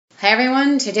Hi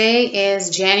everyone, today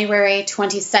is January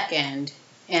 22nd,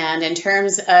 and in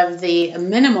terms of the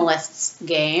Minimalists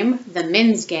game, the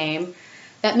Mins game,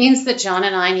 that means that John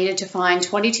and I needed to find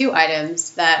 22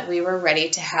 items that we were ready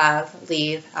to have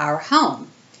leave our home.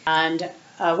 And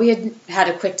we had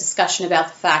a quick discussion about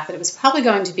the fact that it was probably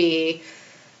going to be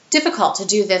difficult to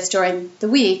do this during the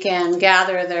week and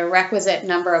gather the requisite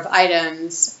number of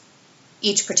items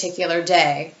each particular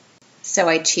day. So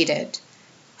I cheated.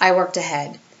 I worked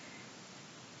ahead.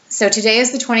 So today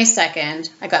is the 22nd.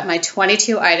 I got my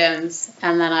 22 items,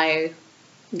 and then I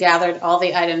gathered all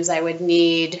the items I would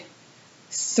need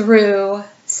through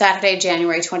Saturday,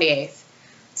 January 28th.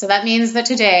 So that means that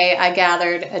today I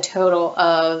gathered a total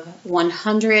of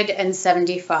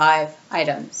 175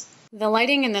 items. The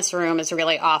lighting in this room is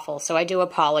really awful, so I do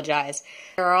apologize.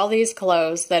 There are all these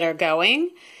clothes that are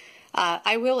going.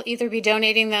 I will either be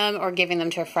donating them or giving them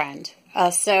to a friend.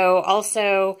 So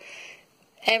also,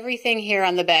 everything here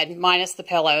on the bed, minus the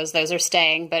pillows, those are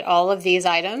staying, but all of these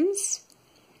items,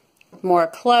 more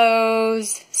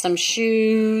clothes, some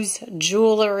shoes,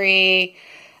 jewelry.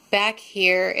 Back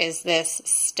here is this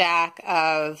stack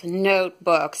of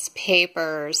notebooks,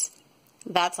 papers.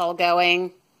 That's all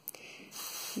going.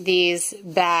 These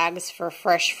bags for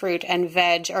fresh fruit and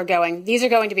veg are going. These are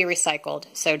going to be recycled,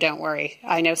 so don't worry.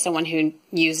 I know someone who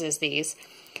uses these.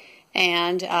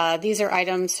 And these are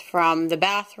items from the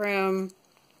bathroom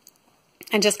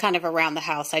and just kind of around the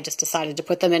house. I just decided to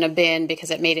put them in a bin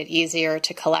because it made it easier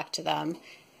to collect them.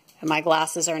 And my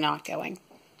glasses are not going.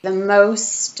 The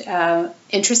most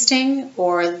interesting,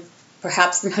 or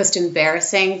perhaps the most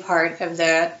embarrassing part of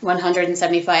the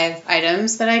 175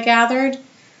 items that I gathered,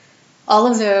 all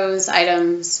of those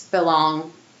items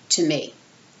belong to me.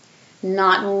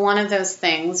 Not one of those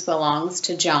things belongs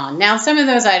to John. Now, some of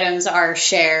those items are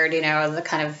shared, you know, the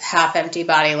kind of half-empty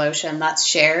body lotion, that's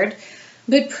shared.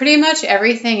 But pretty much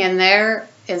everything in there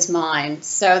is mine.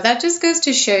 So that just goes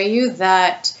to show you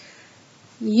that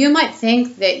you might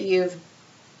think that you've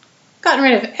gotten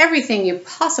rid of everything you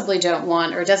possibly don't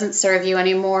want or doesn't serve you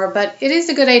anymore, but it is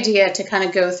a good idea to kind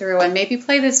of go through and maybe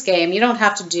play this game. You don't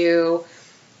have to do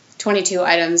 22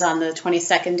 items on the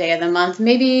 22nd day of the month.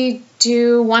 Maybe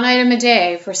do one item a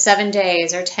day for 7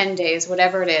 days or 10 days,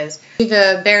 whatever it is. Do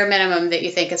the bare minimum that you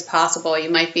think is possible.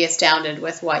 You might be astounded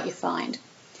with what you find.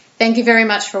 Thank you very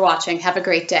much for watching. Have a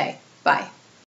great day. Bye.